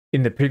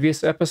In the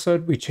previous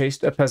episode, we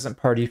chased a peasant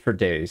party for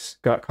days,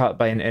 got caught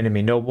by an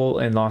enemy noble,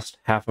 and lost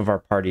half of our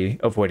party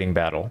avoiding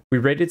battle. We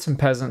raided some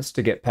peasants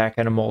to get pack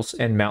animals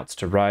and mounts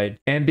to ride,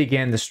 and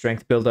began the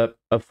strength buildup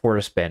of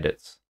forest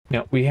bandits.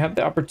 Now, we have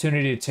the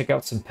opportunity to take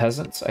out some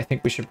peasants. I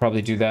think we should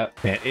probably do that.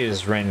 Man, it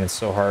is raining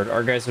so hard.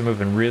 Our guys are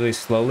moving really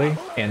slowly,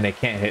 and they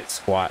can't hit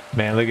squat.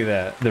 Man, look at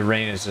that. The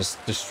rain is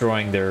just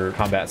destroying their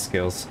combat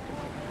skills.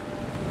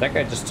 That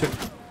guy just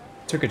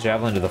took a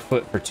javelin to the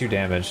foot for 2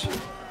 damage.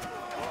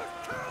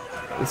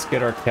 Let's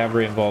get our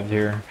cavalry involved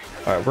here.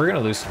 All right, we're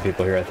gonna lose some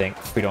people here, I think,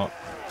 if we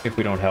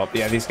don't help.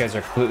 Yeah, these guys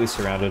are completely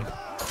surrounded.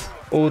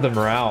 Oh, the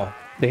morale.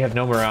 They have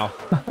no morale.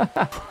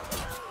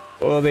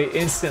 Oh, they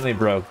instantly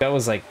broke. That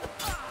was like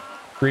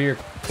three or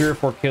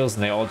 4 kills,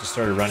 and they all just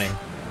started running.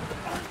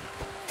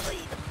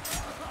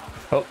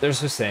 Oh,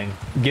 there's Hussein.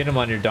 Get him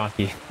on your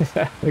donkey. Look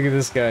at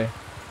this guy.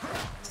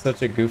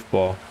 Such a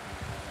goofball.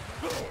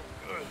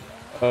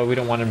 Oh, we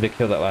don't want him to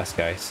kill that last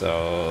guy,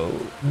 so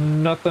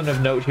nothing of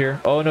note here.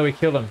 Oh, no, he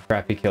killed him.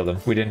 Crap, he killed him.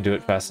 We didn't do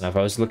it fast enough.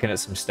 I was looking at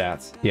some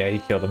stats. Yeah, he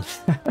killed him.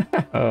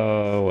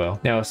 Oh, well.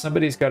 Now,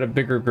 somebody's got a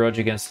bigger grudge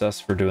against us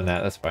for doing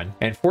that. That's fine.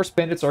 And force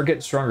bandits are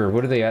getting stronger.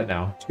 What are they at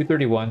now?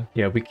 231.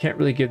 Yeah, we can't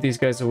really give these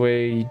guys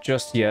away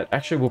just yet.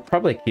 Actually, we'll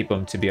probably keep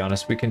them, to be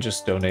honest. We can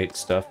just donate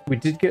stuff. We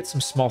did get some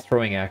small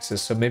throwing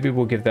axes, so maybe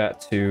we'll give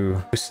that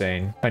to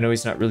Hussein. I know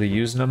he's not really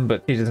using them,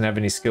 but he doesn't have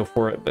any skill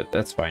for it, but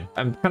that's fine.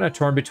 I'm kind of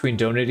torn between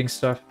donating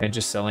stuff and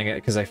just selling it,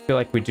 because I feel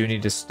like we do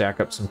need to stack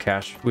up some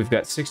cash. We've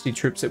got 60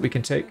 troops that we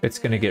can take. It's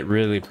going to get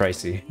really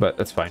pricey, but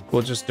that's fine.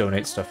 We'll just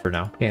donate stuff for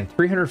now. And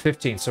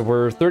 315, so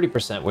we're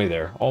 30% way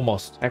there,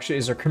 almost. Actually,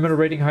 is our criminal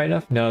rating high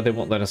enough? No, they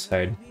won't let us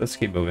hide. Let's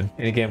keep moving.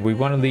 And again, we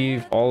want to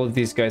leave all of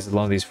these guys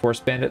alone. These force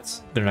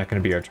bandits, they're not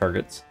going to be our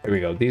targets. Here we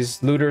go.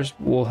 These looters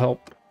will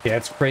help. Yeah,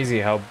 it's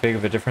crazy how big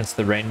of a difference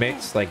the rain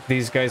makes. Like,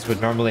 these guys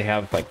would normally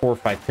have like 4 or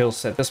 5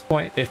 kills at this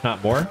point, if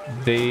not more.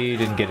 They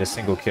didn't get a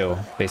single kill,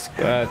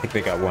 basically. I think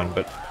they got 1,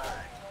 but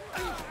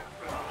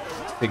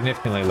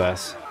significantly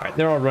less. All right,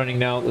 they're all running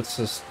now. Let's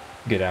just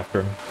get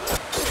after them.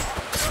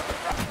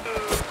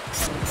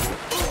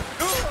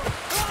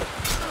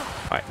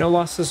 All right, no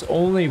losses,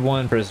 only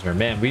 1 prisoner.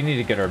 Man, we need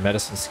to get our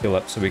medicine skill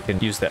up so we can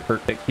use that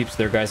perk that keeps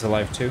their guys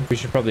alive too. We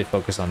should probably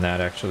focus on that,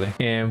 actually.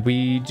 And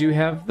we do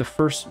have the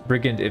 1st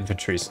Brigand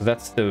Infantry, so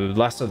that's the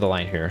last of the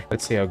line here.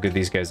 Let's see how good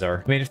these guys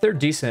are. I mean, if they're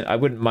decent, I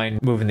wouldn't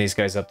mind moving these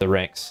guys up the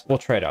ranks. We'll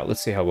try it out.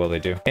 Let's see how well they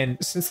do. And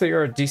since they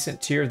are a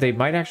decent tier, they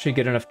might actually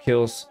get enough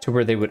kills to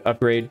where they would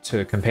upgrade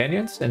to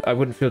companions, and I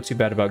wouldn't feel too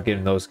bad about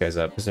getting those guys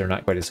up because they're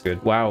not quite as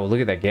good. Wow,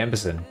 look at that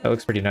Gambison. That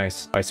looks pretty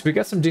nice. All right, so we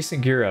got some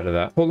decent gear out of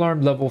that.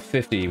 Polearm level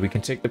 50. We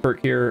can take the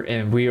perk here,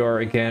 and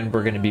we're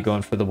going to be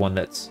going for the one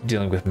that's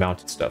dealing with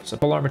mounted stuff. So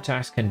polearm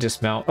attacks can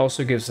dismount.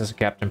 Also gives us a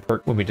captain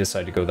perk when we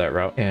decide to go that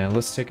route. And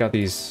let's take out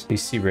these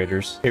sea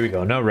raiders. Here we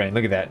go. No rain.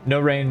 Look at that.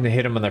 No rain. They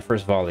hit them on their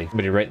first volley.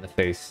 Somebody right in the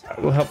face.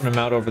 We'll help them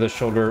out over the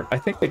shoulder. I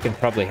think they can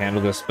probably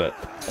handle this, but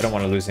I don't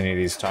want to lose any of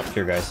these top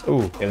tier guys.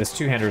 Oh, yeah, this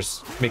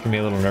two-hander's making me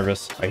a little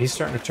nervous. All right, he's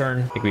starting to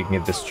turn. I think we can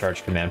get this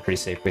charge command pretty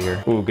safely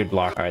here. Oh, good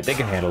block. All right, they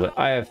can handle it.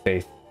 I have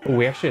faith. Oh,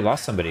 we actually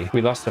lost somebody.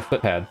 We lost a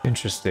footpad.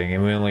 Interesting.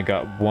 And we only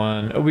got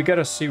 1. Oh, we got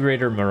a Sea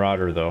Raider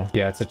Marauder, though.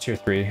 Yeah, it's a tier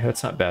 3.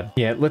 That's not bad.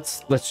 Yeah,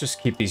 let's just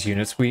keep these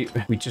units. We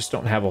just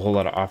don't have a whole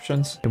lot of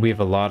options. And we have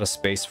a lot of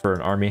space for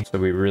an army, so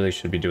we really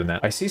should be doing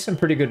that. I see some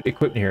pretty good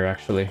equipment here,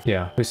 actually.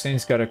 Yeah,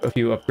 Hussein's got a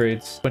few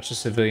upgrades. A bunch of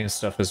civilian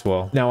stuff as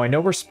well. Now, I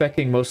know we're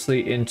speccing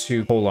mostly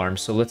into polearm,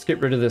 so let's get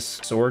rid of this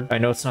sword. I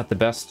know it's not the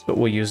best, but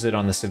we'll use it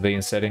on the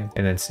civilian setting.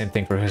 And then same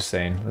thing for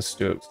Hussein. Let's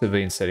do it.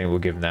 Civilian setting, we'll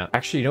give him that.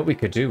 Actually, you know what we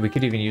could do? We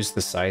could even use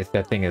the scythe.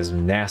 That thing is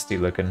nasty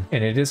looking,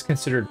 and it is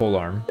considered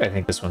polearm. I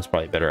think this one's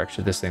probably better,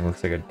 actually. This thing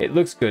looks like it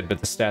looks good, but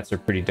the stats are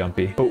pretty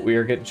dumpy. But we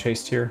are getting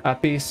chased here.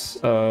 Apis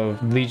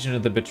of Legion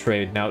of the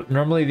Betrayed. Now,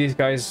 normally these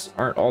guys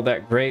aren't all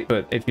that great,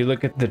 but if you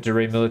look at the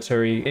Duray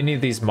military, any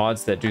of these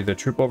mods that do the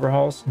troop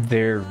overhauls,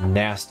 they're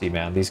nasty,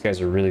 man. These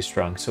guys are really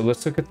strong. So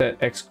let's look at that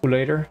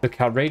Exculator. The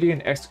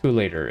Calradian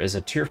Exculator is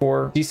a tier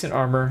 4, decent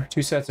armor,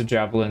 2 sets of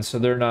javelins, so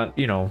they're not,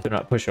 you know, they're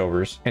not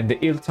pushovers. And the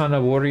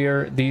Iltana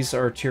Warrior, these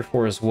are tier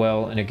 4 as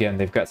well, and again,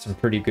 they've got some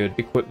pretty good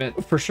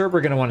equipment. For sure,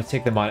 we're going to want to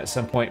take them on at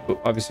some point, but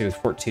obviously with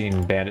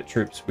 14 bandit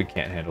troops, we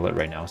can't handle it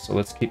right now. So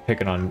let's keep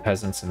picking on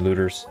peasants and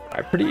looters. All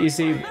right, pretty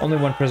easy. Only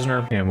 1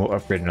 prisoner, and we'll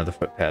upgrade another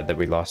footpad that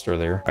we lost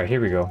earlier. All right,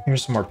 here we go.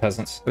 Here's some more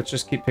peasants. Let's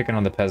just keep picking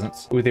on the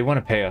peasants. Ooh, they want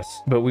to pay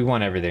us, but we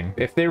want everything.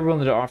 If they were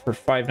willing to offer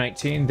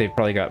 519, they've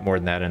probably got more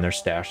than that in their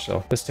stash.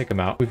 So let's take them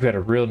out. We've got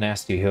a real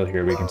nasty hill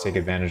here we can take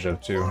advantage of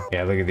too.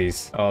 Yeah, look at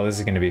these. Oh, this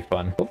is going to be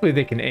fun. Hopefully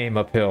they can aim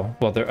uphill.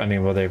 Well,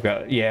 they've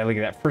got, yeah, look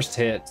at that first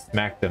hit.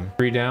 Smack them.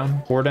 3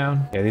 down, 4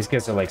 down. Yeah, these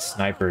guys are like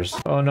snipers.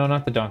 Oh no,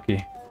 not the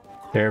donkey.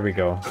 There we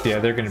go. Yeah,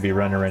 they're going to be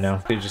running right now.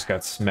 They just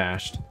got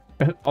smashed.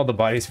 All the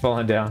bodies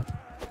falling down.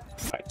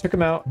 All right, Took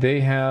them out.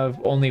 They have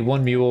only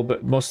one mule,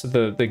 but most of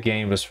the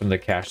gain was from the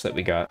cash that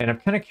we got. And I'm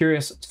kind of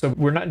curious. So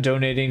we're not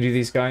donating to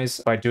these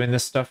guys by doing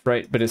this stuff,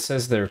 right? But it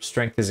says their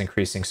strength is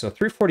increasing. So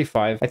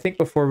 345. I think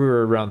before we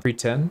were around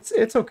 310.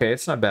 It's okay.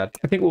 It's not bad.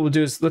 I think what we'll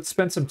do is let's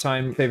spend some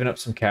time saving up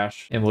some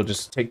cash, and we'll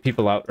just take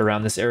people out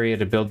around this area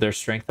to build their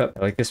strength up.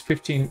 Like this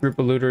 15 group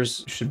of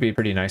looters should be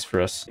pretty nice for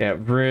us. Yeah,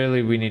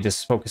 really, we need to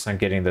focus on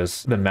getting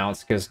the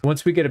mounts, because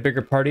once we get a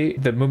bigger party,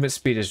 the movement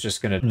speed is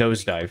just going to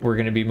nosedive. We're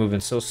going to be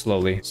moving so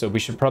slowly, so we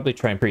should probably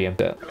try and preempt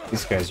that.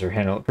 These guys are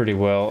handling it pretty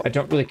well. I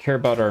don't really care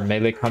about our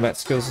melee combat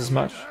skills as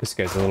much. This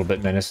guy's a little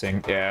bit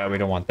menacing. Yeah, we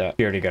don't want that.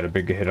 We already got a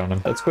big hit on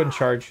him. Let's go ahead and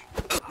charge.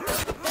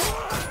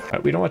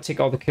 We don't want to take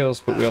all the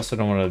kills, but we also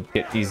don't want to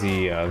get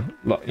easy,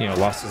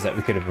 losses that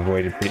we could have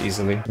avoided pretty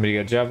easily. Somebody got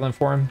a javelin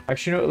for him.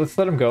 Actually, no, let's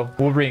let him go.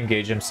 We'll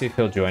re-engage him, see if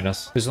he'll join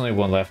us. There's only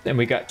one left, and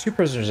we got 2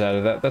 prisoners out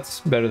of that. That's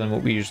better than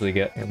what we usually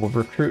get. And we'll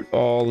recruit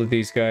all of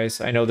these guys.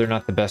 I know they're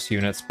not the best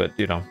units, but,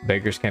 you know,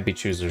 beggars can't be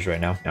choosers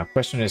right now. Now,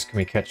 question is, can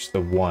we catch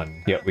the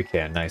one? Yep, we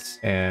can. Nice.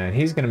 And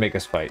he's going to make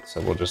us fight, so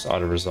we'll just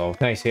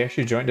auto-resolve. Nice, he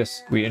actually joined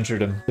us. We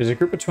injured him. There's a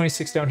group of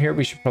 26 down here.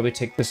 We should probably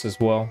take this as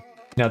well.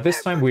 Now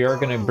this time we are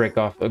going to break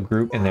off a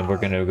group, and then we're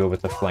going to go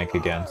with the flank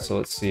again. So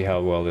let's see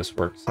how well this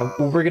works. What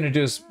we're going to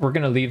do is we're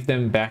going to leave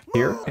them back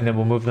here, and then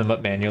we'll move them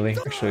up manually.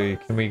 Actually,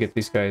 can we get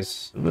these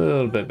guys a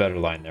little bit better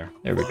line there?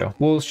 There we go.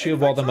 We'll shield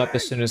wall them up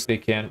as soon as they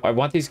can. I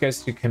want these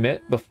guys to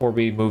commit before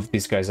we move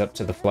these guys up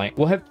to the flank.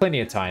 We'll have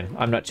plenty of time.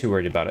 I'm not too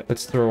worried about it.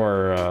 Let's throw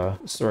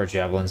our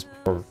javelins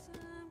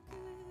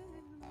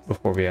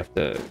before we have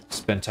to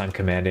spend time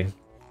commanding.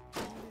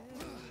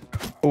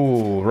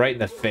 Oh, right in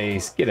the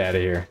face. Get out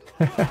of here.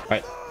 All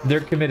right, they're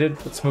committed.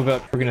 Let's move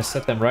up. We're going to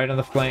set them right on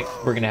the flank.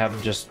 We're going to have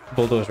them just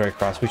bulldoze right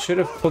across. We should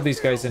have pulled these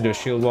guys into a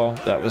shield wall.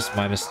 That was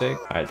my mistake.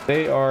 All right,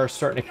 they are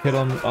starting to hit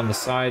them on the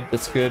side.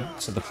 That's good.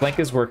 So the flank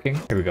is working.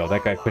 Here we go.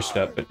 That guy pushed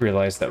up but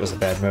realized that was a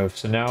bad move.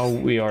 So now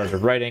we are at a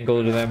right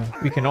angle to them.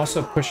 We can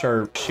also push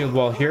our shield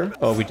wall here.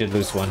 Oh, we did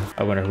lose one.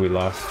 I wonder who we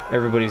lost.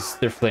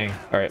 They're fleeing.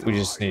 All right, we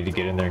just need to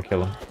get in there and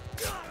kill them.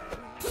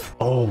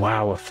 Oh,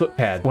 wow, a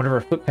footpad. One of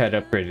our footpad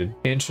upgraded.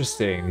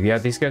 Interesting. Yeah,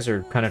 these guys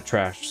are kind of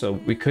trash. So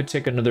we could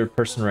take another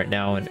person right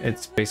now, and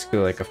it's basically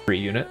like a free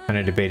unit. Kind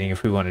of debating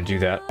if we want to do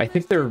that. I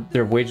think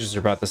their wages are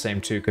about the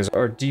same too, because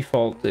our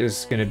default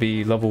is going to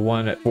be level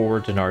 1 at 4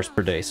 denars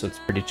per day. So it's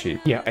pretty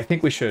cheap. Yeah, I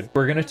think we should.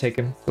 We're going to take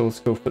him. So let's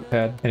go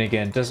footpad. And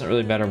again, it doesn't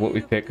really matter what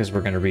we pick, because we're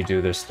going to redo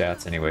their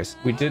stats anyways.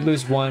 We did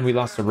lose one. We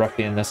lost a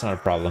ruffian. That's not a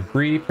problem.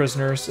 3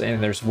 prisoners,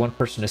 and there's 1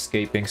 person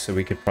escaping, so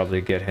we could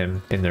probably get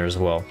him in there as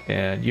well.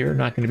 And you're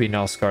not going to be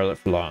Null Scarlet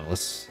for long.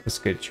 Let's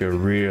get you a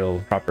real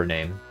proper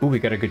name. Ooh, we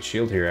got a good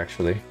shield here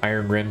actually.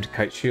 Iron rimmed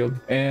kite shield.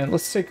 And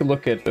let's take a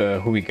look at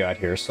who we got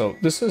here. So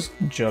this is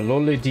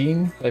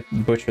Jaloliddin. I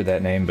butchered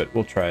that name, but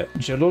we'll try it.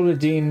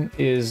 Jaloliddin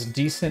is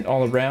decent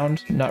all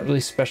around, not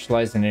really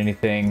specialized in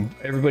anything.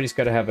 Everybody's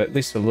got to have at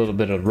least a little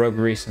bit of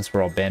roguery since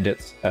we're all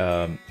bandits.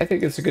 I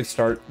think it's a good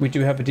start. We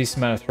do have a decent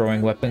amount of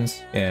throwing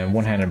weapons and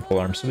one-handed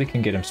polearm, so we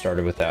can get him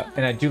started with that.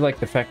 And I do like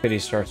the fact that he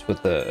starts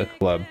with a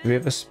club. Do we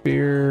have a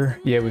spear?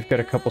 Yeah, we've got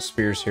a couple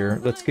spears here.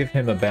 Let's give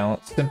him a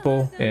balance.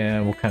 Simple,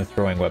 and we'll kind of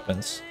throwing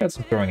weapons. Got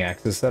some throwing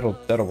axes. That'll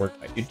work.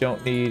 You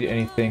don't need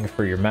anything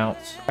for your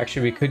mounts.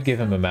 Actually, we could give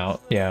him a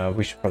mount. Yeah,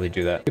 we should probably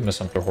do that. Give him a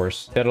sumpter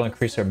horse. That'll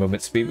increase our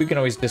movement speed. We can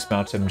always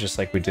dismount him just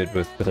like we did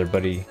with our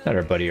buddy, not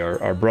our buddy,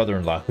 our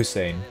brother-in-law,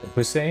 Hussein.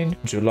 Hussein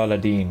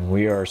Jaloliddin.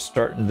 We are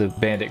starting the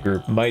bandit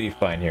group mighty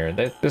fine here.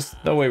 There's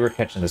no way we're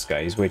catching this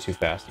guy. He's way too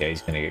fast. Yeah,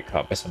 he's gonna get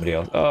caught by somebody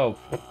else. Oh,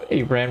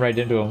 he ran right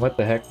into him. What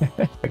the heck?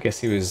 I guess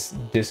he was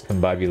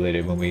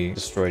discombobulated when we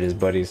destroyed his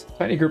buddies.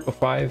 Tiny group of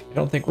 5. I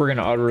don't think we're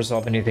gonna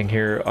auto-resolve anything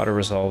here.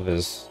 Auto-resolve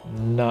is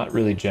not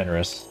really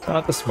generous.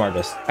 Not the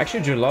smartest.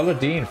 Actually,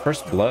 Jaloliddin,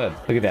 first blood.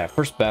 Look at that.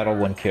 First battle,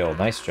 1 kill.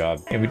 Nice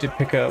job. And we did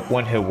pick up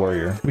 1 hill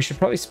warrior. We should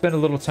probably spend a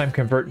little time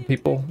converting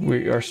people.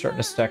 We are starting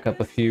to stack up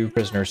a few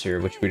prisoners here,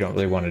 which we don't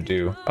really want to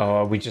do.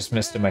 Oh, we just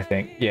missed him, I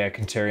think. Yeah,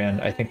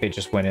 Kantarian. I think they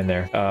just went in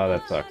there. Oh,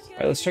 that sucks. All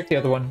right, let's check the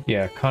other one.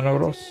 Yeah,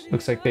 conquerors.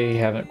 Looks like they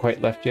haven't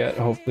quite left yet.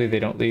 Hopefully they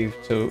don't leave.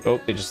 So, oh,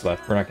 they just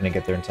left. We're not going to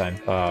get there in time.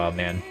 Oh,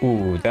 man.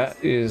 Ooh, that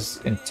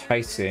is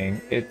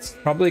enticing. It's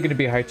probably going to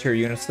be high tier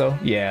units though.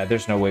 Yeah,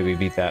 there's no way we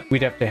beat that.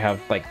 We'd have to have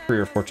like 3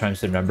 or 4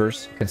 times their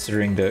numbers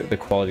considering the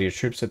quality of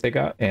troops that they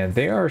got. And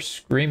they are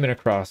screaming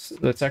across.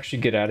 Let's actually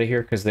get out of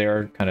here because they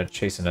are kind of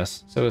chasing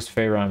us. So is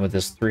Pharaon with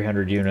his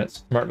 300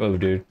 units. Smart move,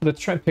 dude. Let's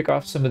try and pick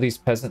off some of these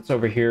peasants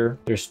over here.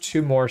 There's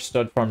 2 more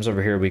stud farms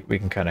over here we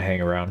can kind of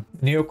hang around.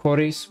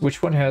 Neocoris,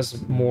 which one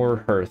has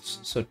more hearths?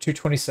 So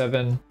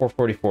 227,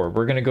 444.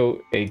 We're going to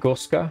go a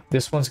Goska.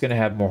 This one's going to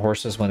have more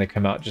horses when they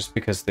come out just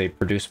because they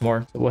produce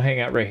more. So we'll hang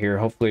out right here.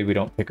 Hopefully we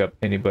don't pick up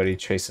anybody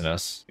chasing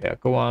us. Yeah,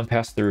 go on,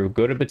 pass through,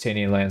 go to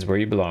Botanian lands where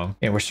you belong.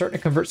 And we're starting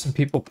to convert some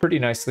people pretty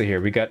nicely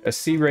here. We got a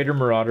Sea Raider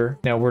Marauder.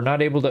 Now we're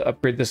not able to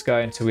upgrade this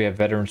guy until we have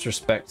Veterans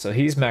Respect. So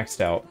he's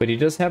maxed out, but he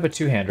does have a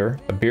 2-hander,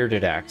 a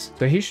bearded axe.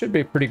 So he should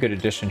be a pretty good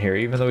addition here,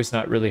 even though he's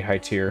not really high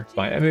tier.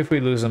 Fine. I mean, if we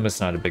lose him, it's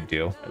not a big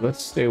deal.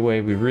 Let's stay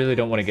away. We really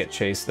don't want to get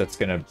chased. That's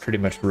going to pretty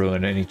much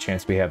ruin any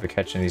chance we have of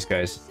catching these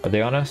guys. Are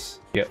they on us?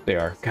 Yep, they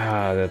are.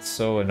 God, that's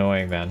so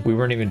annoying, man. We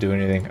weren't even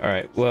doing anything. All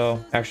right,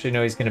 well, actually,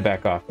 no, he's gonna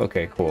back off.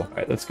 Okay, cool. All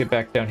right, let's get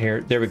back down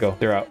here. There we go.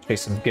 They're out.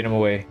 Chase them. Get them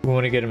away. We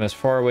want to get them as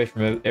far away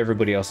from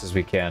everybody else as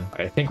we can. All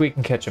right, I think we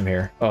can catch them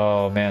here.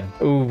 Oh, man.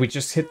 Ooh, we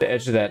just hit the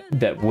edge of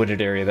that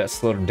wooded area. That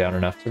slowed them down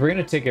enough. So we're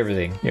gonna take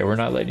everything. Yeah, we're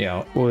not letting you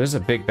out. Oh, there's a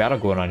big battle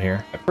going on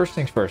here. First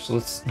things first,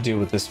 let's deal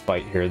with this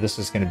fight here. This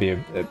is gonna be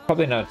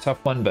probably not a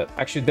tough one, but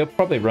actually, they'll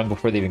probably run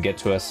before they even get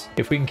to us.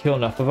 If we can kill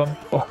enough of them.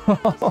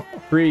 Oh,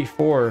 3,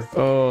 4.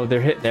 Oh,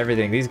 they're hitting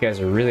everything. These guys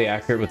are really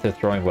accurate with their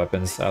throwing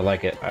weapons. I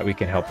like it. We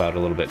can help out a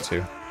little bit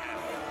too.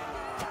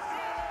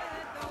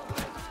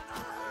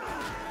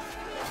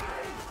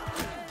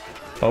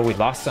 Oh, we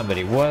lost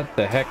somebody. What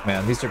the heck,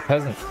 man? These are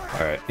peasants.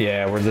 All right.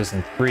 Yeah, we're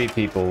losing 3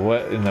 people.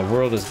 What in the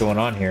world is going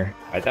on here?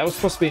 All right, that was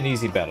supposed to be an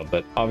easy battle,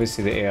 but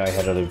obviously the AI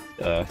had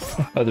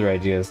other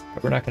ideas.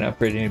 But we're not going to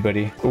upgrade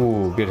anybody.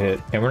 Ooh, good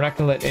hit. And we're not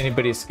going to let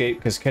anybody escape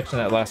because catching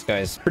that last guy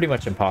is pretty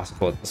much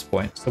impossible at this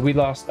point. So we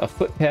lost a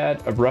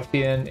footpad, a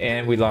ruffian,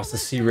 and we lost a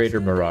Sea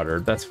Raider Marauder.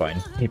 That's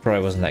fine. He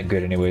probably wasn't that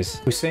good anyways.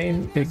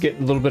 Hussein did get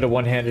a little bit of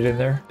one-handed in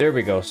there. There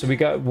we go. So we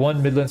got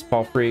 1 Midlands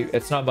Palfrey.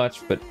 It's not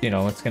much, but you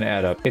know, it's going to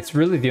add up. It's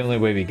really the only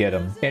way we get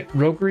him. At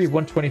Roguery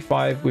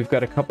 125, we've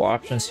got a couple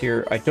options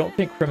here. I don't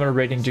think criminal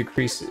rating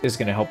decrease is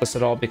going to help us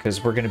at all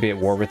because we're going to be at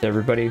war with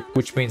everybody,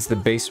 which means the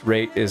base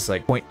rate is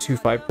like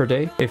 0.25 per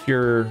day. If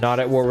you're not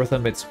at war with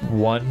them, it's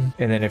 1,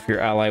 and then if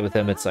you're allied with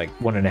them, it's like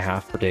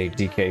 1.5 per day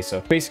DK.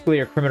 So basically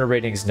our criminal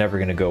rating is never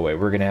going to go away.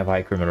 We're going to have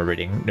high criminal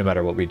rating no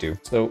matter what we do.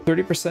 So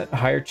 30%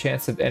 higher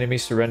chance of enemy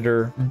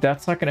surrender.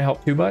 That's not going to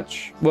help too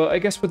much. Well, I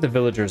guess with the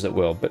villagers it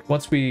will, but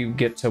once we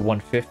get to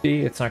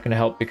 150, it's not going to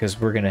help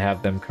because we're going to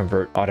have them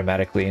convert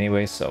automatically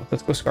anyway. So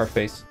let's go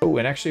Scarface. Oh,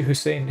 and actually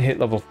Hussein hit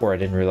level 4. I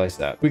didn't realize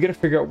that. We got to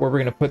figure out where we're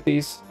going to put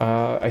these.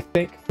 I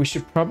think we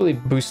should probably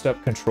boost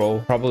up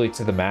control probably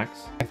to the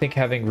max. I think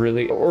having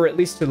really, or at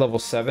least to level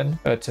 7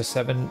 to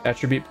 7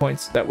 attribute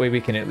points. That way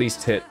we can at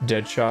least hit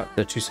Deadshot,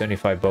 the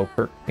 275 bow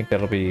perk. I think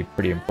that'll be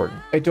pretty important.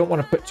 I don't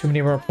want to put too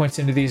many more points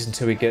into these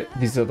until we get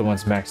these other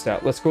ones maxed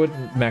out. Let's go ahead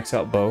and max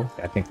out bow.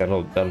 I think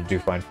that'll do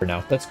fine for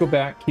now. Let's go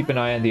back, keep an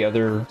eye on the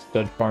other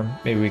stud farm.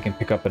 Maybe we can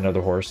pick up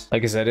another horse.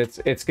 Like I said,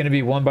 it's going to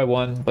be 1 by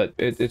 1, but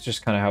it's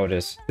just kind of how it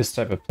is. This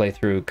type of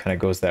playthrough kind of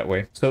goes that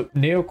way. So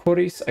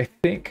Neocoris, I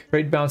think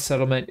trade-bound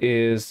settlement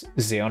is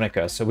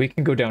Zeonica, so we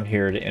can go down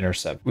here to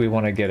intercept. We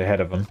want to get ahead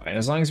of them. And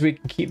as long as we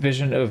can keep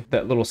vision of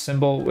that little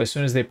symbol, as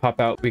soon as they pop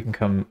out, we can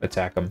come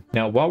attack them.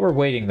 Now, while we're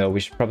waiting though, we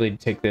should probably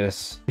take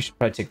this. We should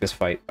probably take this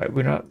fight.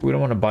 We don't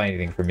want to buy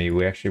anything from you.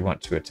 We actually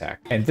want to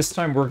attack. And this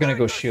time we're going to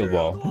go shield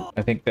wall.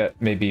 I think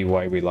that may be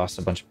why we lost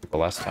a bunch of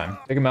people last time.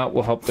 Take them out.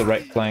 We'll help the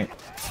right flank.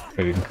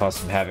 Maybe we can cause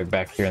some havoc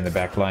back here in the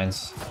back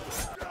lines.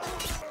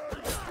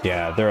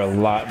 Yeah, they're a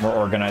lot more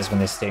organized when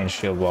they stay in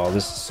shield wall.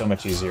 This is so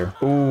much easier.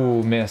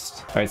 Ooh,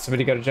 missed. All right,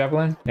 somebody got a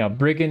javelin. Now,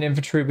 brigand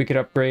infantry we could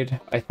upgrade.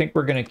 I think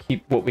we're going to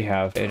keep what we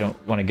have. I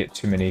don't want to get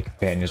too many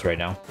companions right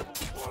now.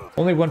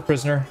 Only 1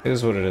 prisoner. It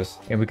is what it is.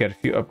 And we got a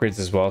few upgrades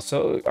as well.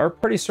 So our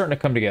party's starting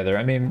to come together.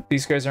 I mean,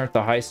 these guys aren't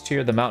the highest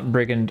tier. The mountain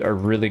brigand are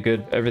really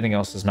good. Everything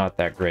else is not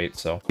that great.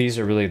 So these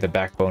are really the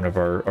backbone of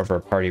our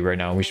party right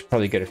now. We should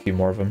probably get a few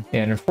more of them.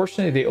 And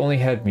unfortunately, they only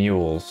had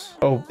mules.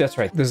 Oh, that's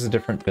right. This is a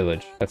different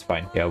village. That's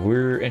fine. Yeah,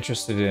 we're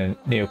interested in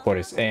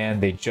Neocoris, and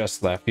they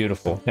just left.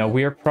 Beautiful. Now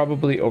we are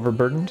probably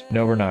overburdened.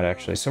 No, we're not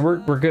actually. So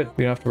we're good.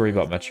 We don't have to worry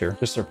about much here.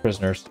 Just our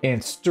prisoners.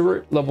 And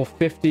Stuart level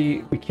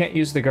 50. We can't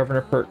use the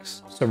governor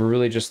perks, so we're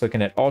really just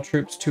looking at all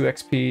troops 2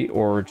 XP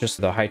or just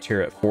the high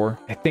tier at 4.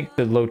 I think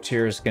the low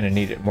tier is going to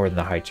need it more than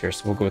the high tier,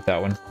 so we'll go with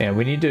that one. And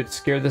we need to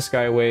scare this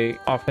guy away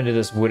off into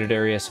this wooded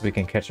area so we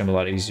can catch him a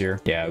lot easier.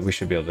 Yeah, we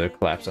should be able to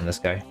collapse on this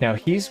guy. Now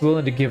he's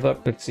willing to give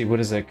up. Let's see,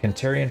 what is a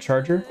Cantarian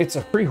Charger? It's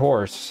a free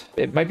horse.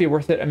 It might be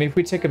worth it. I mean, if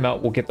we take him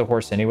out, we'll get the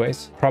horse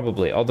anyways.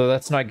 Probably, although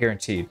that's not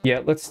guaranteed.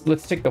 Yeah, let's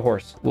take the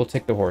horse. We'll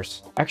take the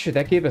horse. Actually,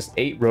 that gave us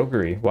 8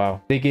 roguery.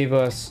 Wow. They gave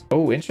us,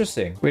 oh,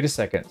 interesting. Wait a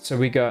second. So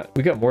we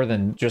got more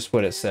than just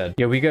what it said.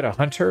 Yeah, we got a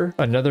hunter,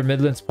 another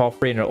Midlands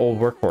Palfrey, and an old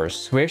workhorse.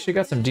 So we actually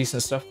got some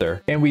decent stuff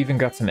there. And we even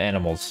got some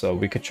animals, so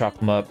we could chop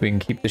them up. We can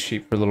keep the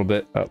sheep for a little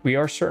bit. We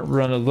are starting to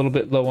run a little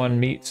bit low on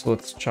meat, so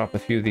let's chop a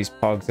few of these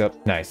pogs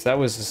up. Nice. That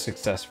was a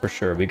success for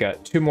sure. We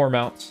got 2 more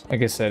mounts.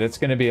 Like I said, it's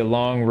going to be a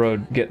long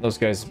road getting those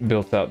guys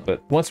built up,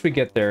 but once we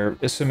get there,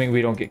 assuming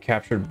we don't get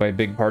captured by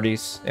big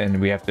parties and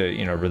we have to,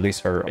 you know,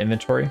 release our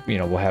inventory, you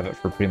know, we'll have it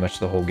for pretty much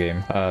the whole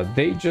game.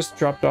 They just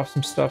dropped off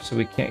some stuff, so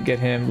we can't get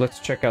him. Let's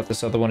check out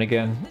this other one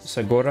again.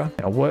 Sagora.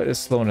 Now, what is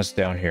slowing us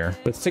down here?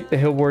 Let's take the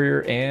Hill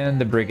Warrior and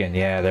the Brigand.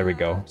 Yeah, there we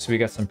go. So we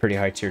got some pretty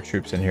high tier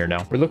troops in here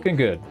now. We're looking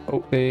good.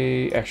 Oh,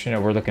 they actually,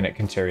 no, we're looking at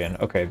Cantarian.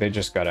 Okay, they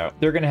just got out.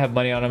 They're going to have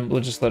money on them.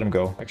 We'll just let them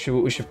go. Actually,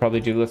 what we should probably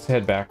do, let's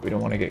head back. We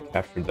don't want to get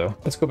captured though.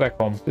 Let's go back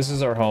home. This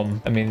is our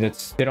home. I mean,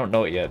 they don't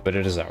know it yet, but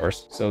it is ours.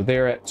 horse. So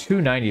they're at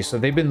 290. So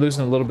they've been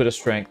losing a little bit of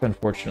strength,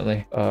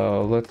 unfortunately.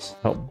 Let's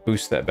help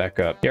boost that back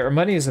up. Yeah, our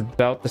money is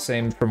about the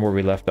same from where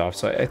we left off.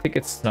 So I think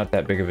it's not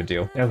that big of a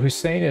deal. Now,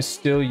 Hussein is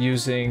still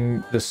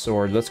using the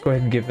sword. Let's go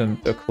ahead and give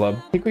him a club.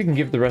 I think we can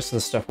give the rest of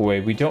the stuff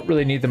away. We don't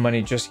really need the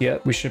money just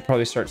yet. We should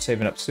probably start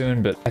saving up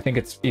soon, but I think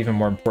it's even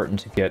more important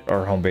to get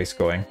our home base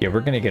going. Yeah,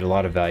 we're going to get a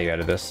lot of value out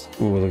of this.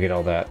 Ooh, look at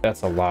all that.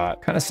 That's a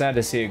lot. Kind of sad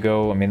to see it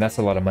go. I mean, that's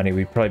a lot of money.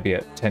 We'd probably be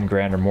at 10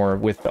 grand or more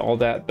with all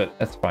that, but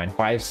that's fine.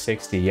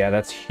 560. Yeah,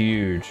 that's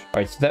huge.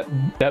 All right, so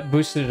that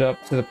boosted it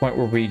up to the point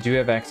where we do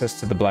have access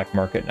to the black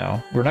market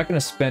now. We're not going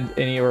to spend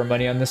any of our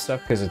money on this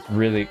stuff because it's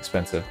really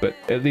expensive, but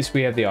at least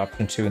we have the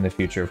option to in the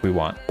future if we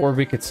want. Or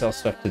we could sell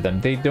stuff to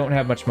them. They don't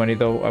have much money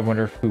though. I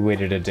wonder if we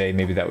waited a day,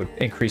 maybe that would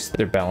increase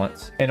their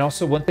balance. And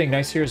also one thing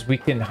nice here is we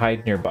can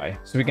hide nearby.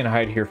 So we can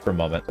hide here for a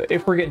moment.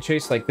 If we're getting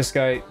chased like this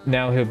guy,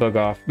 now he'll bug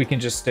off. We can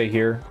just stay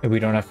here and we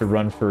don't have to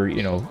run for,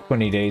 you know,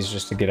 20 days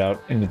just to get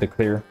out into the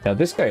clear. Now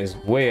this guy is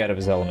way out of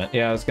his element.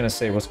 Yeah, I was going to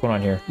say, what's going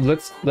on here?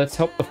 Let's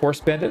help the horse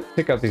bandit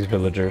pick out these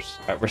villagers.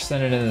 All right, we're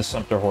sending in the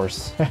Sumter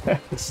horse. The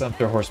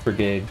Sumter horse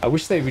brigade. I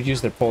wish they would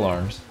use their pole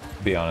arms,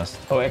 to be honest.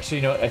 Oh, actually,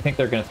 you know what? I think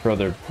they're going to throw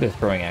their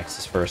throwing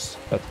axes first.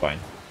 That's fine.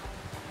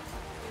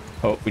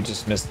 Oh, we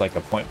just missed like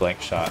a point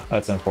blank shot.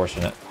 That's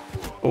unfortunate.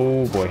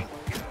 Oh boy.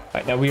 All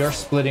right, now we are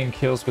splitting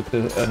kills with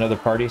another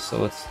party, so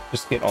let's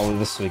just get all of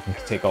this so we can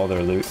take all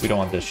their loot. We don't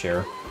want this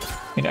share.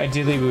 I mean,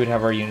 ideally we would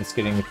have our units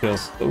getting the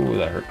kills. Oh,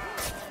 that hurt.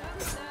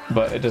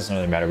 But it doesn't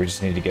really matter. We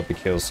just need to get the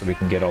kills so we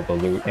can get all the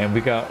loot. And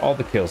we got all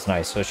the kills.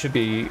 Nice. So it should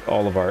be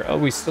all of our... Oh,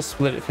 we still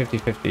split it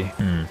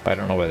 50-50. I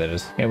don't know why that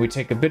is. And we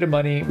take a bit of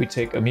money. We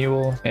take a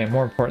mule. And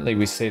more importantly,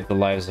 we save the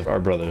lives of our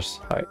brothers.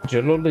 All right.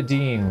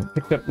 Jaloliddin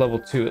picked up level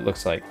 2, it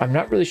looks like. I'm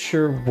not really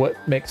sure what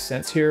makes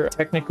sense here.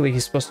 Technically,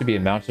 he's supposed to be a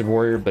mounted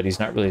warrior, but he's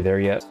not really there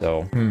yet.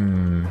 So,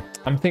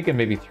 I'm thinking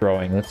maybe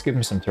throwing. Let's give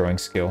him some throwing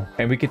skill.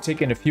 And we could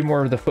take in a few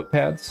more of the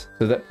footpads.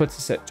 So that puts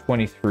us at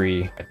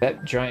 23.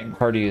 That giant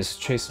party is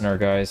chasing our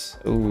guys.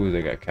 Ooh,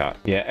 they got caught.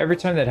 Yeah, every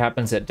time that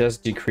happens, that does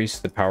decrease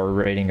the power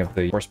rating of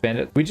the horse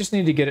bandit. We just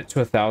need to get it to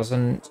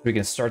 1,000 so we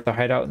can start the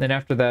hideout. And then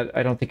after that,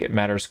 I don't think it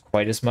matters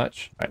quite as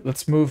much. All right,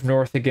 let's move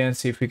north again,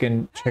 see if we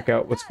can check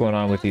out what's going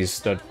on with these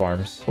stud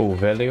farms. Oh,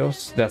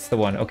 Velios, that's the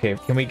one. Okay,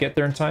 can we get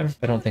there in time?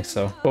 I don't think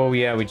so. Oh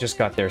yeah, we just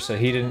got there. So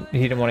he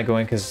didn't want to go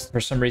in because for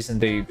some reason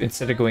they,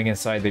 instead of going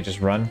inside, they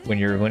just run when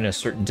you're in a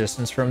certain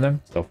distance from them.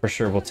 So for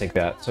sure, we'll take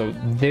that. So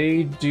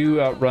they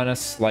do outrun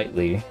us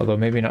slightly, although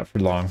maybe not for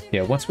long.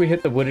 Yeah, once we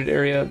hit the wooded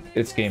area,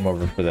 it's game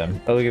over for them.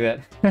 Oh, look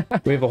at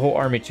that. We have a whole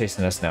army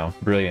chasing us now.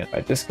 Brilliant.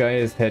 Right, this guy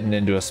is heading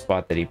into a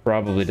spot that he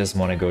probably doesn't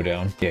want to go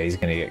down. Yeah, he's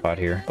gonna get caught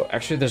here. Oh,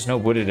 actually, there's no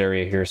wooded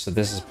area here, so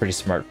this is pretty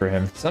smart for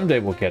him. Someday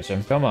we'll catch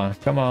him. Come on,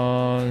 come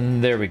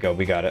on. There we go.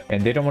 We got it.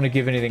 And they don't want to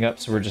give anything up,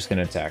 so we're just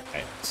gonna attack.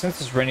 Right.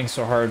 Since it's raining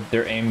so hard,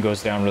 their aim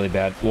goes down really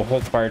bad. We'll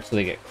hold fire till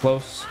they get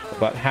close,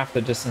 about half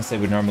the distance they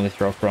would normally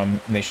throw from,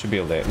 and they should be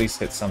able to at least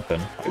hit something.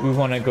 We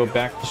want to go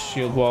back to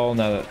shield wall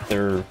now that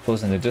they're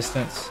closing the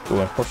distance. Oh,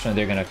 unfortunately,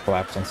 they're gonna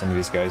collapse on some of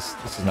these guys.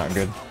 This is not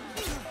good.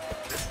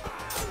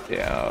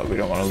 Yeah, we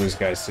don't want to lose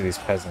guys to these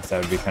peasants.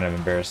 That would be kind of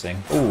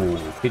embarrassing. Ooh,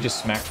 he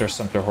just smacked our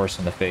Sumter horse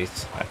in the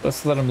face. All right,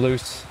 let's let him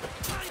loose.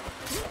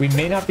 We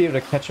may not be able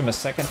to catch them a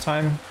second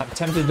time. I'm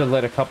tempted to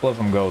let a couple of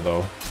them go,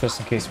 though, just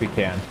in case we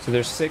can. So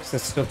there's 6.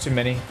 That's still too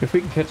many. If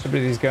we can catch up to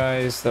these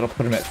guys, that'll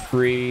put them at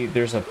 3.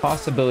 There's a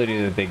possibility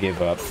that they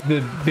give up.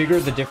 The bigger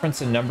the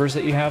difference in numbers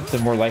that you have, the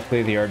more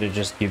likely they are to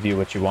just give you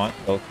what you want.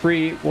 So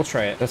 3, we'll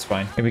try it. That's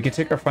fine. And we can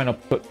take our final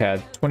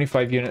footpad.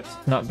 25 units.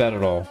 Not bad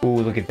at all.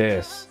 Ooh, look at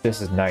this.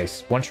 This is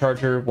nice. 1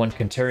 charger, 1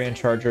 Cantarian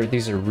charger.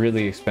 These are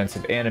really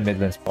expensive, and a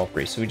Midlands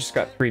palfrey. So we just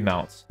got 3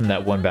 mounts in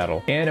that 1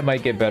 battle. And it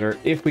might get better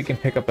if we can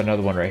pick up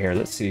another one right here.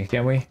 Let's see.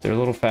 Can we? They're a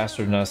little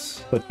faster than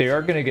us, but they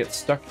are going to get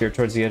stuck here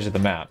towards the edge of the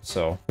map,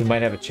 so we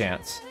might have a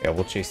chance. Yeah,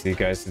 we'll chase these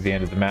guys to the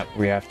end of the map if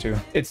we have to.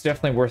 It's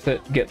definitely worth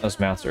it getting those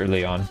mounts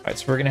early on. All right,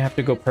 so we're going to have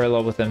to go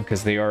parallel with them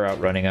because they are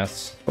outrunning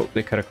us. Oh,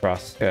 they cut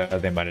across.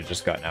 They might have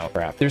just gotten out.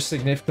 Crap. They're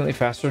significantly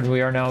faster than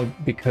we are now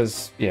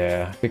because,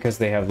 yeah, because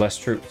they have less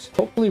troops.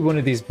 Hopefully one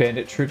of these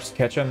bandit troops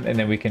catch them, and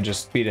then we can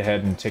just speed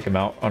ahead and take them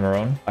out on our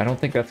own. I don't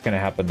think that's going to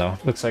happen, though.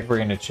 Looks like we're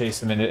going to chase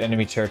them into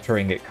enemy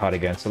territory and get caught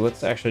again. So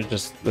let's actually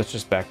let's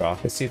just back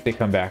off. Let's see if they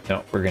come back.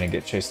 No, we're going to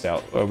get chased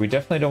out. We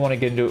definitely don't want to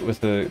get into it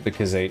with the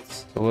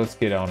Khazaits. So let's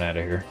get on out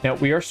of here. Now,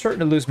 we are starting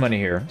to lose money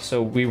here.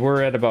 So we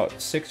were at about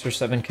 6 or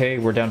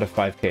 7K. We're down to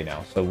 5K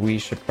now. So we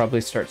should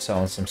probably start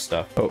selling some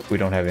stuff. Oh, we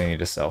don't have any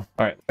to sell.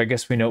 All right. I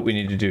guess we know what we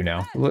need to do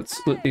now. Let's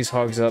split these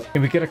hogs up.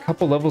 And we get a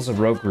couple levels of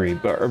roguery,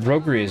 but our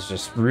roguery is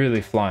just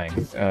really flying.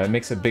 It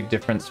makes a big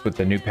difference with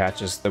the new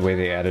patches, the way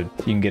they added.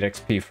 You can get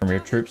XP from your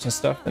troops and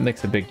stuff. It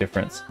makes a big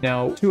difference.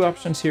 Now, 2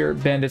 options here.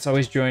 Bandits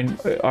always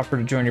offer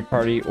to join your party.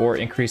 party or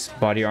increase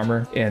body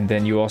armor, and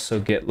then you also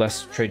get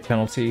less trade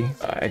penalty.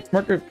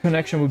 Marker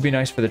connection would be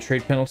nice for the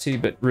trade penalty,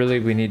 but really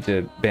we need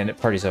to bandit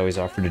parties always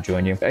offer to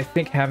join you. I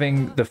think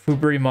having the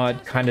Fubri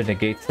mod kind of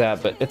negates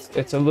that, but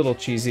it's a little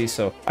cheesy,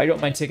 so I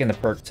don't mind taking the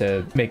perk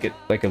to make it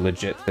like a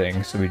legit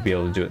thing, so we'd be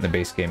able to do it in the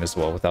base game as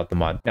well without the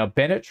mod. Now,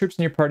 bandit troops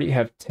in your party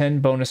have 10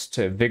 bonus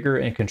to vigor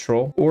and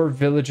control, or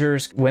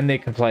villagers, when they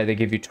comply, they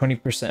give you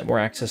 20% more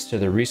access to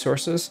their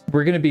resources.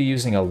 We're going to be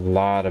using a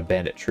lot of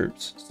bandit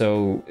troops,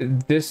 so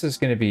this is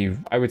going to be,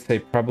 I would say,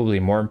 probably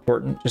more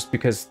important, just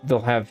because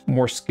they'll have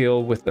more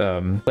skill with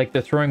like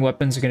the throwing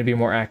weapons are going to be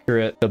more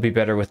accurate. They'll be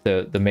better with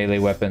the melee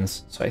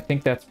weapons, so I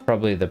think that's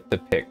probably the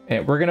pick.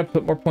 And we're going to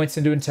put more points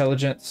into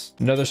intelligence.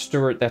 Another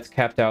Stewart, that's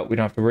capped out, we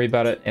don't have to worry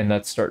about it. And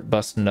let's start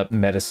busting up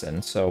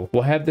medicine, so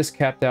we'll have this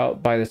capped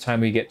out by the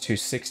time we get to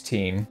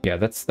 16. Yeah,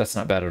 that's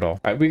not bad at all. All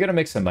right, we got to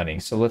make some money,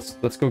 so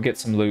let's go get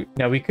some loot.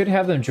 Now we could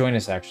have them join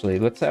us, actually.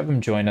 Let's have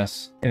them join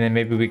us, and then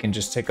maybe we can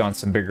just take on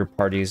some bigger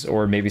parties,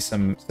 or maybe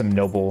some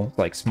noble,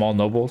 like small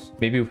nobles.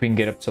 Maybe if we can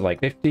get up to like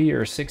 50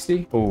 or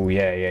 60. Oh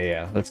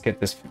yeah, let's get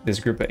this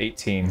group of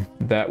 18.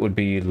 That would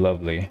be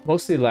lovely.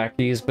 Mostly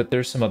lackeys, but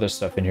there's some other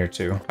stuff in here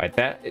too. All right,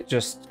 that it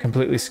just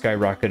completely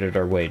skyrocketed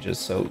our wages,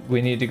 so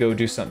we need to go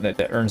do something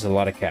that earns a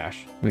lot of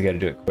cash. We got to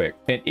do it quick.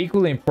 And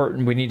equally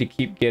important, we need to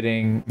keep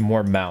getting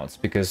more mounts,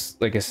 because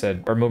like I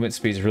said, our movement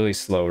speed is really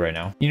slow right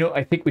now. You know,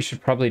 I think we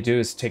should probably do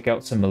is take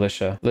out some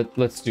militia.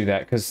 Let's do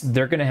that, because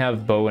they're going to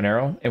have bow and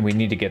arrow, and we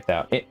need to get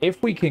that.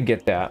 If we can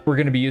get that, we're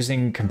going to be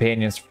using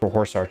companions for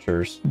horse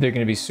archers. They're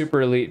going to be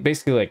super elite,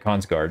 basically like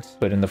Khan's guards,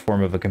 but in the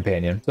form of a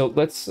companion. So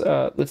let's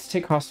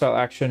take hostile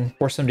action,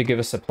 force them to give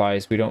us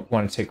supplies. We don't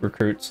want to take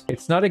recruits.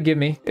 It's not a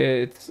gimme.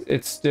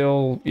 It's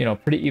still, you know,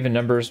 pretty even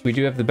numbers. We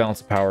do have the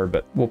balance of power,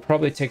 but we'll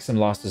probably take some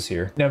losses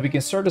here. Now we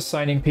can start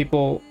assigning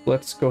people.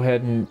 Let's go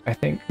ahead and I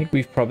think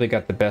we've probably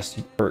got the best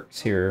perks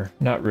here.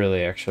 Not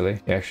really, actually.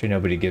 Yeah, actually,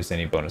 nobody gives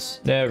any bonus.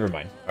 Never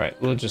mind. All right,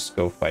 we'll just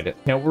go fight it.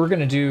 Now what we're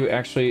gonna do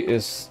actually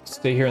is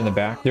stay here in the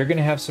back. They're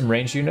gonna have some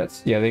range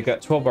units. Yeah, they've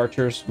got 12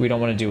 archers. We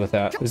don't want to deal with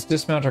that. Let's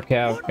dismount our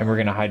cav, and we're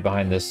gonna hide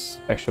behind this.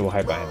 Actually, we'll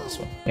hide behind this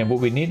one. And what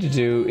we need to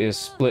do is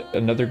split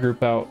another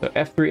group out. So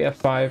F3,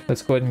 F5.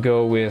 Let's go ahead and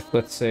go with,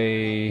 let's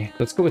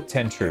go with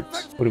 10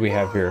 troops. What do we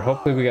have here?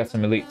 Hopefully we got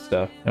some elite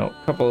stuff. No,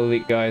 a couple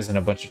elite guys and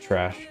a bunch of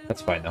trash.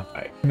 That's fine though. All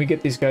right, can we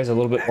get these guys a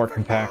little bit more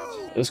compact?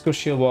 Let's go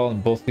shield wall on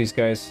both these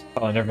guys.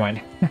 Oh, never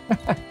mind.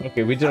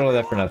 Okay, we did all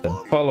that for nothing.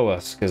 Follow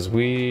us, because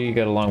we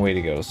got a long way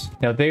to go.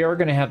 Now they are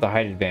going to have the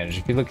height advantage.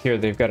 If you look here,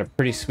 they've got a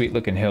pretty sweet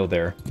looking hill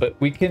there, but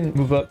we can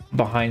move up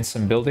behind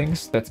some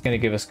buildings. That's going to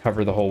give us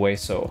cover the whole way,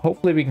 so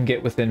hopefully we can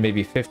get within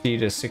maybe 50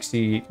 to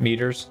 60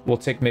 meters. We'll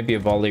take maybe a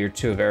volley or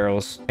two of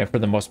arrows, and for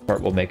the most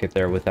part we'll make it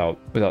there without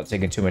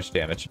taking too much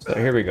damage. So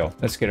here we go.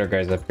 Let's get our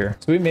guys up here.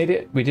 So we made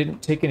it. We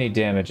didn't take any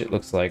damage, it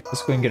looks like.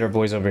 Let's go and get our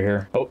boys over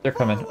here. Oh, they're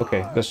coming.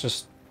 Okay, let's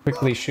just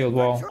quickly shield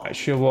wall. All right,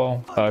 shield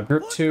wall.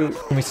 Group 2,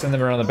 can we send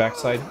them around the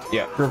backside?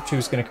 Yeah, group 2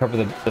 is going to cover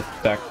the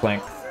back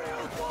flank.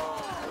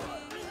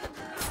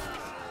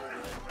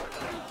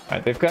 All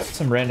right, they've got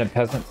some random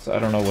peasants. I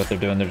don't know what they're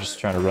doing. They're just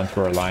trying to run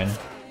through our line.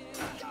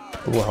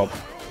 But we'll help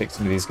take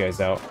some of these guys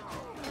out.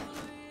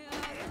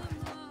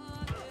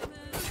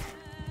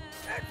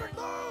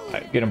 All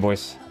right, get them,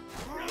 boys.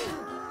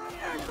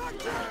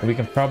 We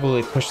can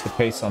probably push the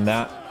pace on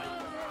that.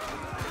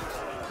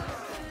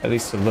 At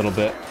least a little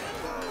bit.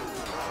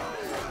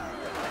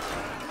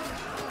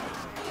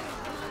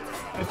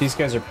 Right, these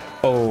guys are...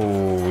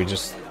 Oh, we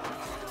just...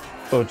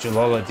 Oh,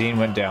 Jaloliddin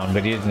went down,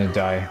 but he didn't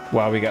die.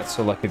 Wow, we got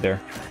so lucky there.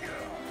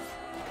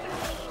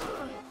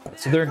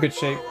 So they're in good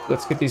shape.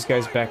 Let's get these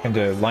guys back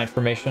into line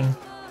formation.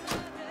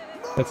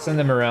 Let's send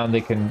them around.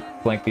 They can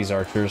flank these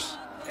archers.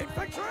 Right,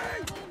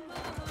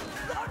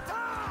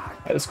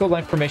 let's go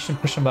line formation,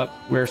 push them up.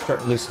 We're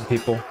starting to lose some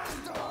people.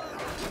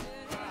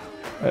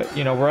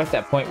 You know, we're at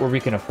that point where we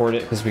can afford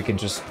it because we can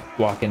just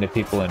walk into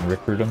people and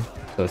recruit them.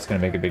 So it's going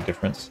to make a big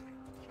difference.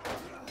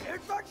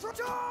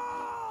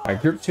 All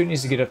right, group 2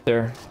 needs to get up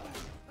there.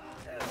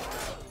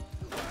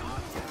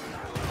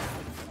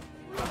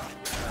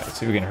 Let's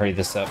see if we can hurry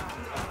this up.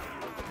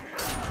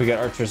 We got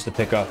archers to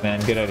pick off, man.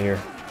 Get out of here.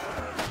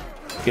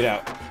 Get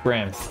out.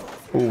 Graham.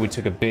 Ooh, we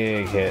took a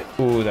big hit.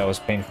 Ooh, that was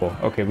painful.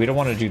 Okay, we don't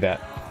want to do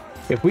that.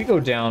 If we go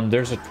down,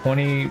 there's a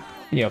 15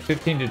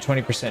 to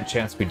 20%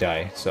 chance we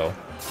die. So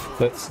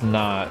let's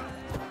not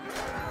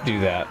do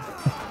that.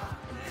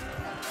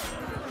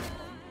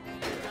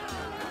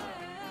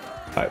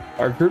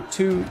 Our group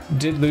 2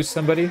 did lose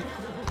somebody.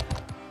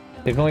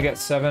 They've only got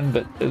 7,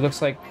 but it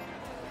looks like...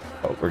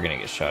 Oh, we're gonna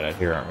get shot at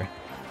here, aren't we?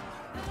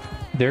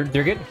 They're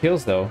getting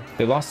kills, though.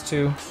 They lost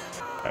 2. All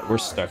right, we're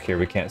stuck here.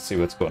 We can't see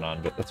what's going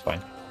on, but that's fine.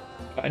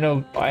 I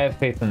know. I have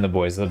faith in the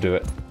boys. They'll do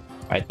it.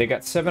 All right, they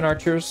got 7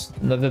 archers.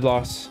 Another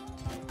loss.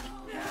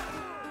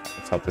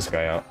 Let's help this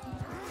guy out.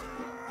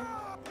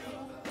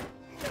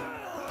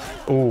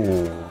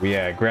 Oh,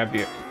 yeah. Grab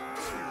you.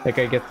 That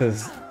guy gets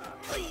his...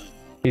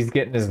 He's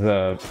getting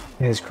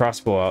his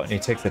crossbow out, and he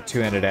takes a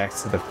 2-handed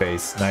axe to the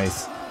face.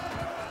 Nice.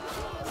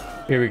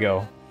 Here we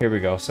go. Here we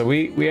go. So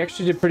we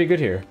actually did pretty good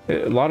here.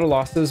 A lot of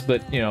losses,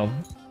 but you know,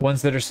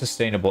 ones that are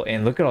sustainable.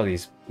 And look at all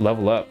these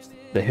level ups.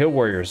 The hill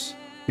warriors.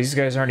 These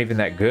guys aren't even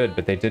that good,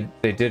 but they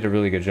did a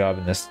really good job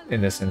in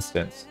this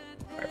instance.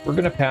 All right, we're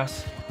gonna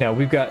pass. Now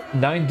we've got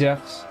 9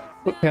 deaths,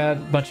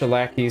 footpad, bunch of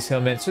lackeys,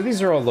 hillmen. So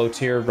these are all low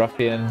tier,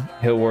 ruffian,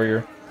 hill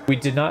warrior. We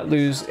did not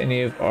lose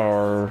any of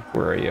our,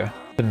 where are you?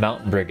 The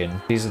mountain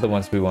brigand. These are the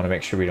ones we want to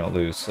make sure we don't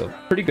lose. So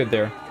pretty good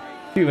there.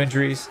 A few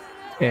injuries.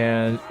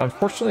 And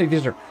unfortunately,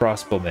 these are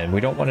crossbowmen.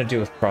 We don't want to deal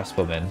with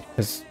crossbowmen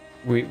because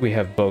we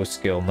have bow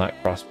skill, not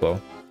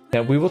crossbow.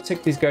 Now we will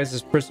take these guys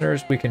as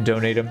prisoners. We can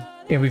donate them.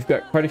 And we've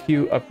got quite a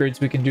few upgrades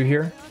we can do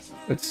here.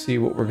 Let's see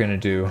what we're going to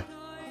do.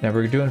 Now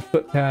we're doing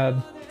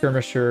footpad,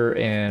 skirmisher,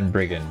 and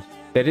brigand.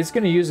 That is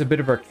going to use a bit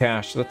of our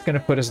cash. So that's going to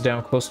put us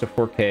down close to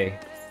 4K.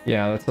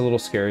 Yeah, that's a little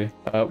scary.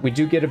 We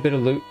do get a bit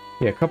of loot.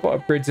 Yeah, a couple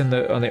upgrades on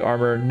the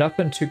armor.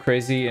 Nothing too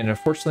crazy. And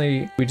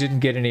unfortunately, we didn't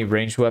get any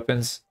ranged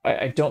weapons.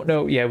 I don't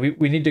know. Yeah,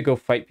 we need to go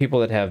fight people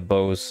that have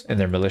bows in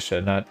their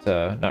militia,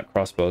 not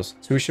crossbows.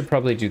 So we should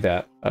probably do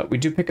that. We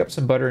do pick up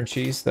some butter and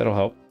cheese. That'll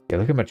help. Yeah,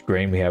 look how much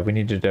grain we have. We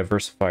need to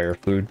diversify our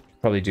food.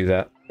 Probably do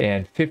that.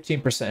 And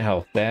 15%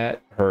 health.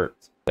 That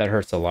hurts. That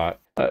hurts a lot.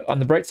 On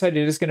the bright side,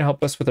 it is going to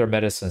help us with our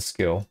medicine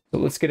skill. So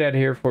let's get out of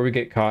here before we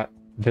get caught.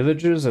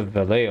 Villagers of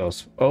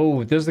Valeos.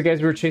 Oh, those are the guys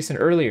we were chasing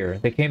earlier.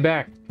 They came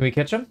back. Can we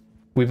catch them?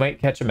 We might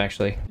catch them,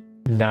 actually.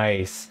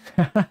 Nice.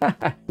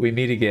 We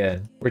meet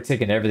again. We're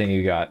taking everything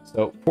you got.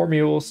 So 4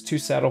 mules, 2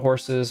 saddle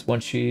horses, 1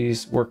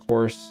 cheese,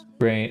 workhorse,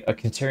 grain, a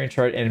Kentarian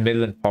chart, and a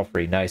Midland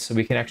palfrey. Nice. So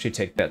we can actually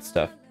take that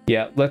stuff.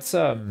 Yeah, let's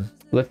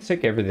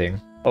take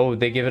everything. Oh,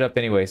 they give it up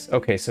anyways.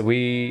 Okay, so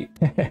we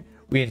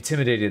we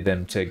intimidated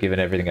them to giving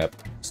everything up.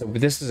 So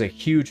this is a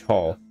huge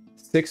haul.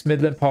 6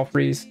 Midland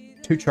palfreys,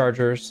 2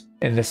 chargers,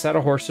 and the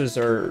saddle horses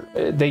are,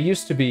 they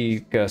used to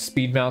be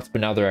speed mounts,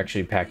 but now they're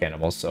actually pack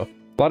animals. So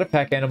a lot of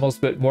pack animals,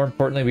 but more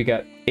importantly, we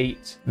got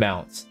 8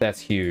 mounts. That's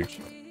huge.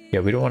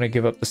 Yeah, we don't want to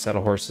give up the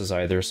saddle horses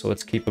either, so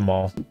let's keep them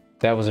all.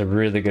 That was a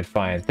really good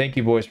find. Thank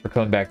you, boys, for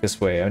coming back this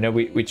way. I know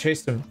we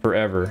chased them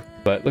forever,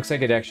 but looks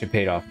like it actually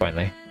paid off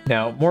finally.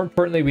 Now, more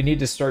importantly, we need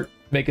to start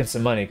making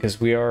some money because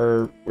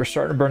we're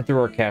starting to burn through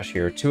our cash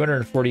here.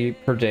 240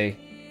 per day.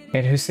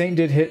 And Hussein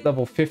did hit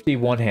level 50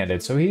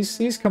 one-handed, so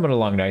he's coming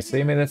along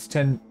nicely. I mean, that's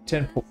 10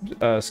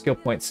 skill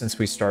points since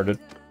we started.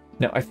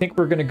 Now, I think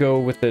we're going to go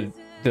with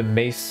the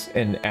mace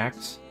and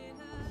axe.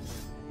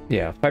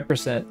 Yeah,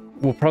 5%.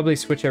 We'll probably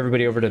switch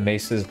everybody over to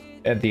maces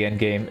at the end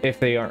game if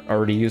they aren't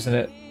already using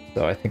it.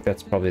 So I think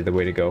that's probably the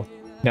way to go.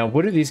 Now,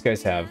 what do these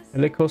guys have?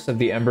 Helicos of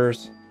the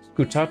Embers.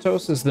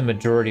 Scutatos is the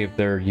majority of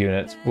their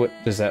units. What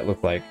does that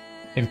look like?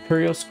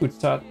 Imperial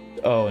Scutat.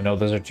 Oh, no,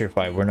 those are tier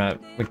 5.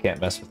 We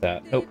can't mess with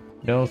that. Nope.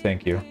 No,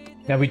 thank you.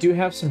 Now, we do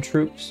have some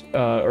troops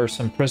or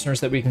some prisoners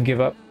that we can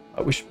give up.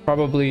 We should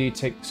probably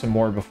take some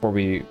more before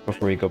we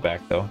go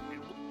back, though.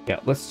 Yeah,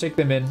 let's take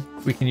them in.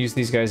 We can use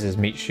these guys as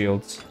meat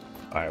shields.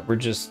 All right, we're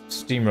just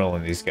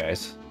steamrolling these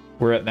guys.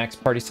 We're at max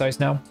party size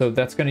now, so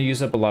that's going to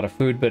use up a lot of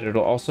food, but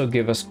it'll also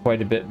give us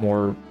quite a bit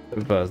more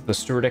of the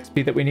steward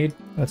XP that we need.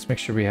 Let's make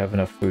sure we have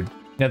enough food.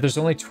 Now, there's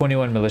only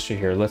 21 militia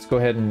here. Let's go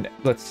ahead and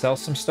let's sell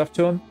some stuff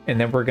to them, and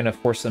then we're going to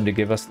force them to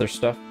give us their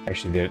stuff.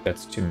 Actually,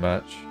 that's too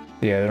much.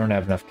 Yeah, they don't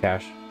have enough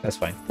cash. That's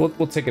fine.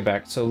 We'll take it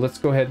back. So let's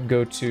go ahead and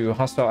go to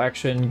hostile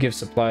action, give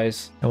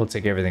supplies, and we'll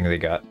take everything they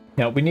got.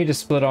 Now, we need to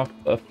split off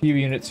a few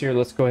units here.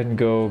 Let's go ahead and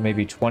go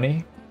maybe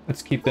 20.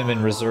 Let's keep them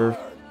in reserve.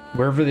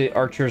 Wherever the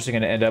archers are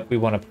going to end up, we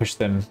want to push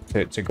them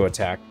to go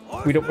attack.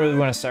 We don't really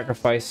want to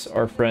sacrifice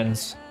our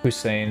friends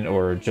Hussein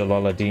or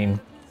Jaloliddin,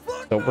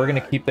 so we're going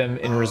to keep them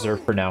in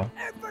reserve for now.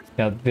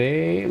 Now,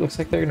 looks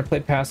like they're going to play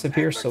passive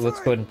here, so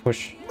let's go ahead and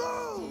push.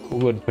 We'll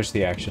go ahead and push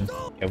the action.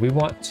 Yeah, we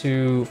want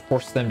to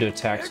force them to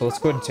attack, so let's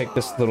go ahead and take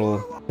this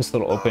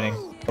little opening.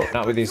 Oh,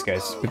 not with these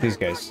guys. With these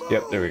guys.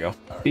 Yep, there we go.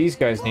 These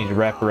guys need to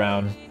wrap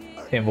around,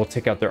 and we'll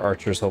take out their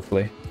archers,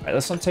 hopefully. All right,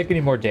 let's not take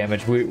any more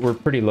damage. We're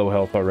pretty low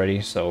health already,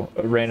 so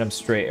a random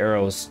stray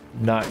arrow is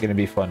not going to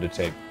be fun to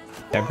take.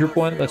 Now, group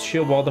 1, let's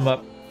shield wall them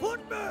up.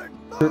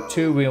 Group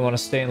 2, we want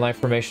to stay in life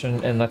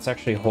formation, and let's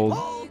actually hold.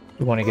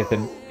 We want to get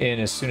them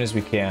in as soon as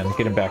we can.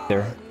 Get them back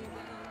there.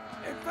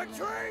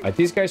 All right,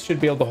 these guys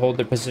should be able to hold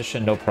their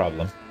position, no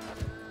problem.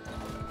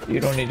 You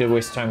don't need to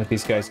waste time with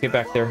these guys. Get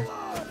back there.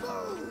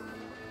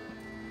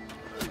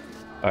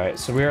 All right,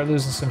 so we are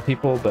losing some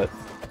people, but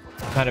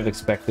kind of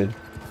expected.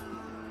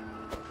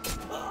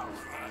 All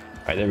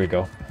right, there we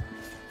go.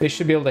 They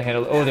should be able to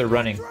handle it. Oh, they're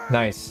running.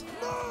 Nice.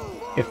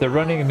 If they're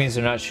running, it means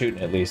they're not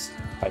shooting at least.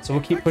 All right, so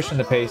we'll keep pushing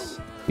the pace.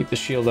 Keep the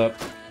shield up.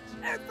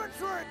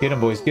 Get them,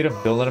 boys. Get them.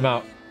 Don't let them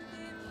out.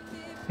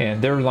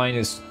 And their line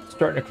is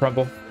starting to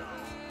crumble.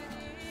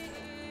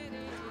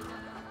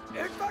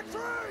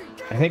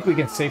 I think we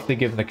can safely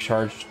give them the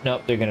charge.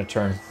 Nope, they're going to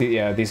turn.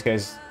 Yeah, these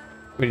guys...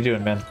 What are you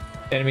doing, man?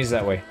 Enemies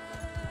that way.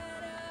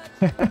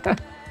 They had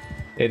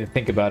to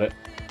think about it.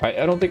 Alright,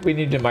 I don't think we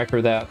need to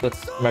micro that.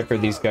 Let's micro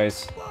these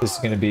guys. This is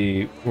going to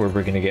be where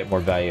we're going to get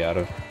more value out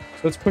of.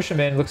 So let's push them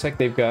in. Looks like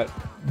they've got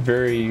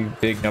very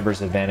big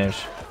numbers advantage.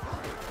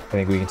 I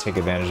think we can take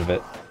advantage of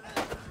it.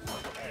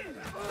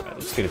 Right,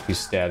 let's Let's get a few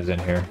stabs in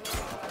here.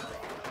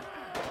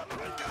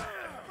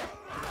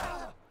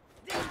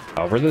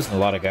 Oh, we're losing a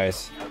lot of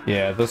guys.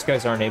 Yeah, those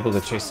guys aren't able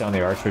to chase down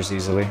the archers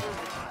easily.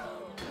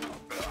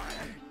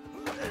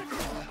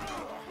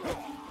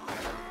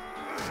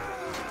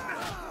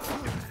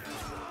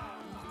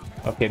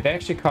 Okay, they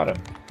actually caught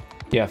him.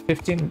 Yeah,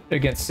 15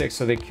 against 6,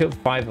 so they killed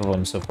 5 of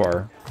them so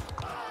far.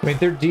 I mean,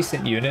 they're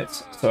decent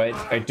units, so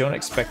I don't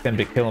expect them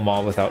to kill them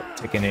all without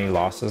taking any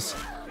losses.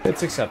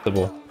 It's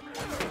acceptable.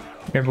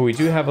 Remember, we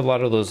do have a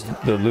lot of those,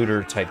 the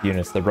looter type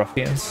units, the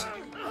ruffians.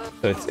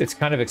 So it's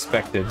kind of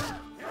expected.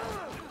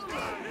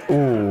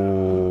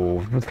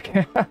 Ooh.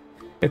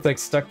 It's like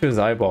stuck to his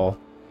eyeball.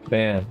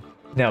 Man.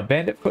 Now,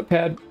 bandit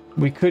footpad,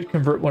 we could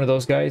convert one of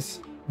those guys.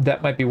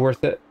 That might be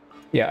worth it.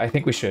 Yeah, I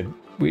think we should.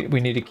 We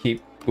need to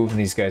keep moving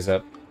these guys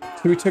up.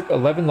 So we took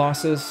 11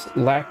 losses,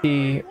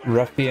 lackey,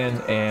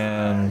 ruffian,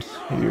 and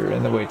you're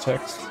in the way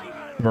text.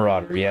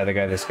 Marauder, yeah, the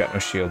guy that's got no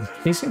shield.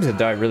 He seems to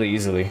die really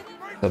easily,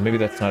 so maybe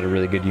that's not a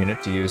really good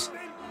unit to use.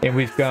 And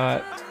we've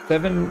got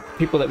 7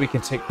 people that we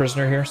can take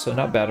prisoner here, so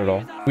not bad at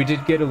all. We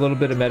did get a little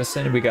bit of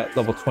medicine, and we got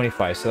level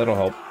 25, so that'll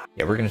help.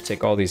 Yeah, we're going to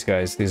take all these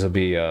guys. These will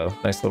be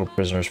nice little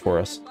prisoners for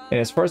us. And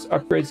as far as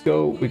upgrades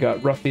go, we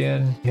got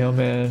Ruffian,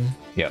 Hillman.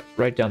 Yeah,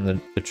 right down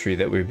the tree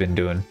that we've been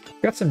doing.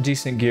 Got some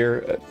decent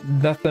gear.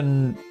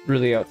 Nothing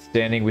really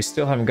outstanding. We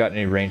still haven't got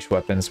any ranged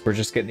weapons. We're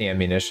just getting the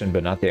ammunition,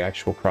 but not the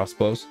actual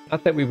crossbows.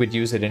 Not that we would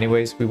use it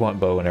anyways. We want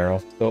bow and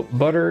arrow. So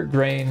butter,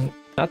 grain,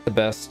 not the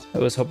best. I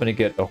was hoping to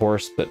get a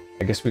horse, but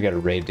I guess we got a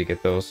raid to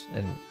get those,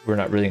 and we're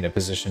not really in a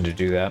position to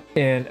do that.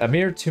 And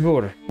Amir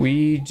Timur,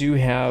 we do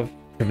have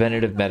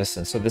preventative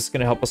medicine, so this is going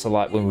to help us a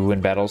lot when we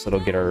win battles. It'll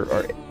get our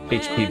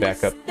HP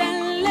back up.